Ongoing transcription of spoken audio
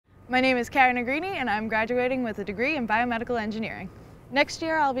My name is Negrini and I'm graduating with a degree in biomedical engineering. Next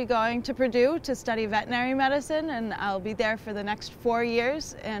year I'll be going to Purdue to study veterinary medicine, and I'll be there for the next 4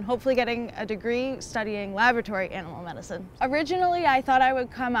 years and hopefully getting a degree studying laboratory animal medicine. Originally I thought I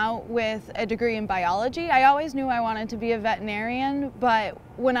would come out with a degree in biology. I always knew I wanted to be a veterinarian, but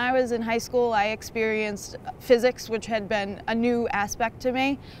when I was in high school I experienced physics, which had been a new aspect to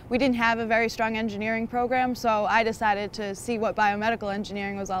me. We didn't have a very strong engineering program, so I decided to see what biomedical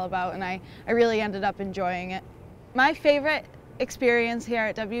engineering was all about, and I really ended up enjoying it. My favorite experience here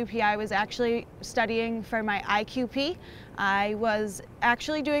at WPI was actually studying for my IQP. I was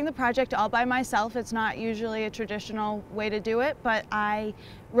actually doing the project all by myself. It's not usually a traditional way to do it, but I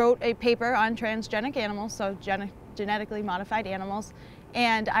wrote a paper on transgenic animals, so genetically modified animals,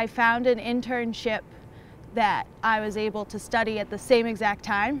 and I found an internship that I was able to study at the same exact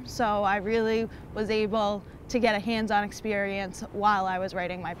time, so I really was able to get a hands-on experience while I was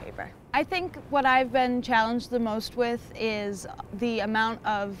writing my paper. I think what I've been challenged the most with is the amount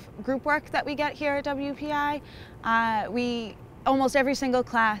of group work that we get here at WPI. Almost every single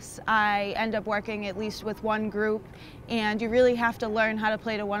class I end up working at least with one group, and you really have to learn how to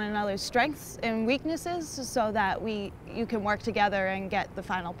play to one another's strengths and weaknesses so that you can work together and get the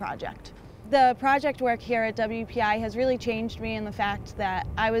final project. The project work here at WPI has really changed me in the fact that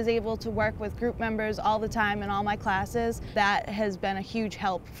I was able to work with group members all the time in all my classes. That has been a huge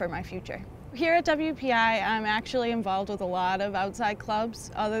help for my future. Here at WPI, I'm actually involved with a lot of outside clubs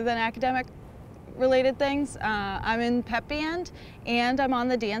other than academic related things. I'm in pep band and I'm on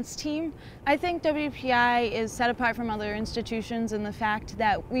the dance team. I think WPI is set apart from other institutions in the fact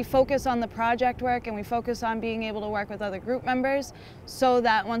that we focus on the project work and we focus on being able to work with other group members so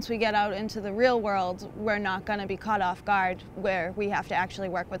that once we get out into the real world, we're not going to be caught off guard where we have to actually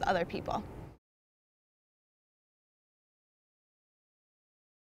work with other people.